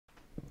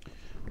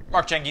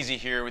mchangizi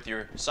here with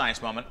your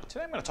science moment.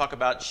 Today I'm going to talk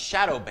about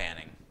shadow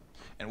banning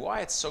and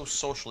why it's so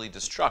socially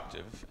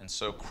destructive and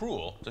so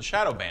cruel to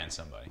shadow ban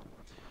somebody.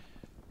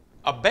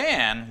 A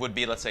ban would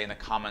be, let's say, in the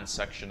comments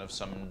section of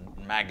some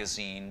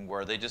magazine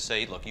where they just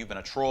say, look, you've been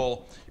a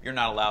troll, you're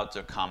not allowed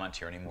to comment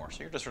here anymore.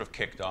 So you're just sort of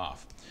kicked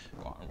off.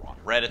 On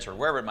Reddit or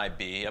wherever it might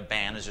be, a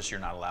ban is just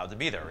you're not allowed to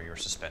be there, or you're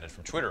suspended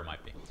from Twitter, it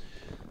might be.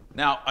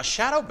 Now, a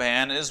shadow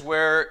ban is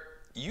where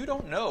you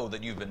don't know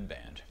that you've been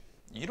banned.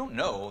 You don't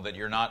know that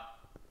you're not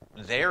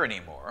there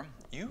anymore.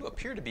 You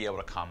appear to be able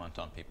to comment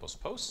on people's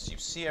posts. You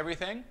see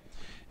everything,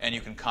 and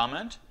you can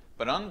comment.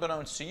 But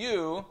unbeknownst to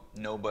you,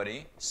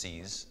 nobody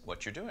sees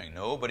what you're doing.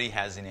 Nobody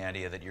has any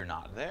idea that you're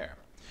not there.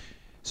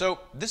 So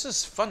this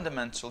is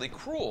fundamentally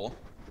cruel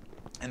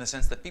in the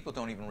sense that people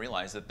don't even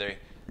realize that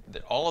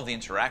all of the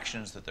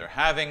interactions that they're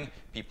having,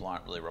 people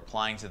aren't really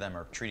replying to them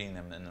or treating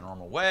them in the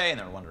normal way, and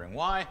they're wondering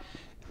why.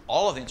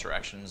 All of the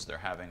interactions they're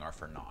having are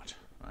for naught.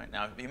 Right?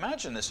 Now,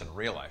 imagine this in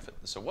real life.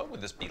 So what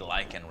would this be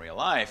like in real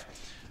life?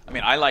 I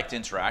mean, I like to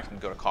interact and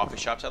go to coffee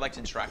shops. I like to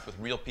interact with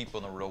real people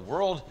in the real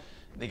world.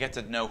 They get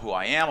to know who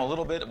I am a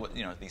little bit,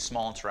 you know, these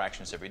small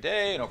interactions every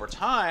day. And over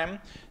time,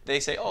 they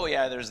say, oh,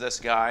 yeah, there's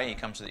this guy. He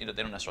comes to, you know,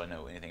 they don't necessarily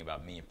know anything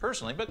about me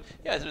personally. But,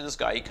 yeah, there's this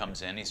guy. He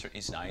comes in.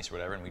 He's nice or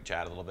whatever. And we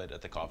chat a little bit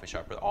at the coffee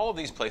shop. But all of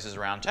these places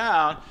around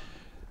town,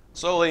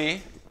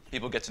 slowly,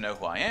 people get to know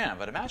who I am.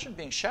 But imagine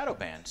being shadow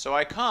banned. So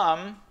I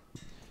come,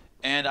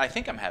 and I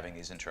think I'm having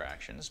these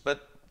interactions.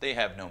 But they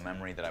have no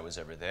memory that I was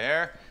ever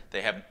there.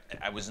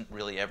 I wasn't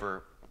really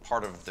ever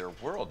part of their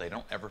world. They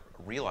don't ever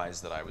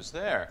realize that I was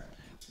there.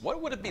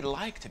 What would it be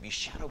like to be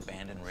shadow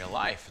banned in real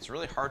life? It's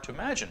really hard to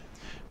imagine.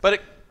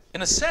 But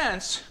in a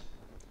sense,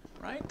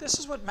 right, this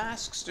is what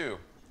masks do.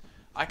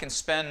 I can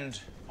spend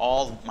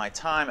all my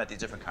time at these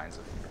different kinds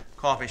of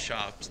coffee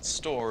shops,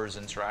 stores,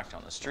 interact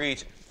on the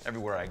street,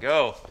 everywhere I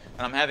go,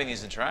 and I'm having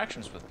these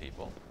interactions with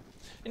people.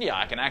 And yeah,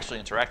 I can actually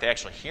interact. They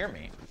actually hear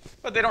me.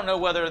 But they don't know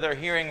whether they're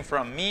hearing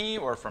from me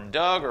or from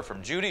Doug or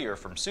from Judy or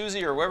from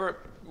Susie or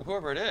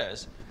whoever it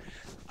is.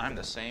 I'm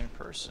the same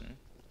person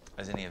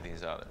as any of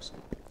these others.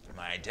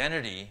 My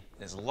identity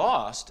is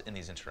lost in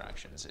these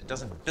interactions. It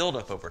doesn't build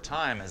up over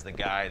time as the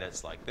guy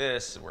that's like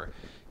this, where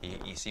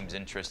he seems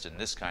interested in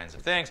this kinds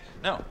of things.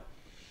 No,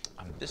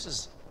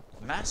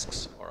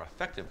 masks are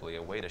effectively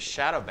a way to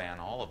shadow ban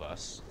all of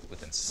us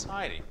within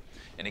society,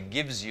 and it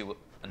gives you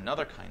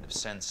another kind of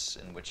sense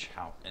in which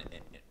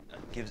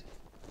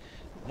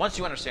once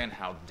you understand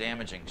how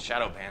damaging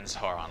shadow bans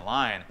are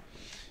online,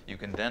 you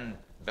can then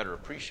better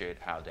appreciate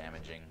how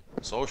damaging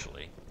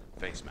socially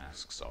face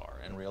masks are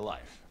in real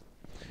life.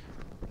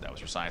 That was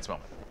your science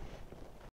moment.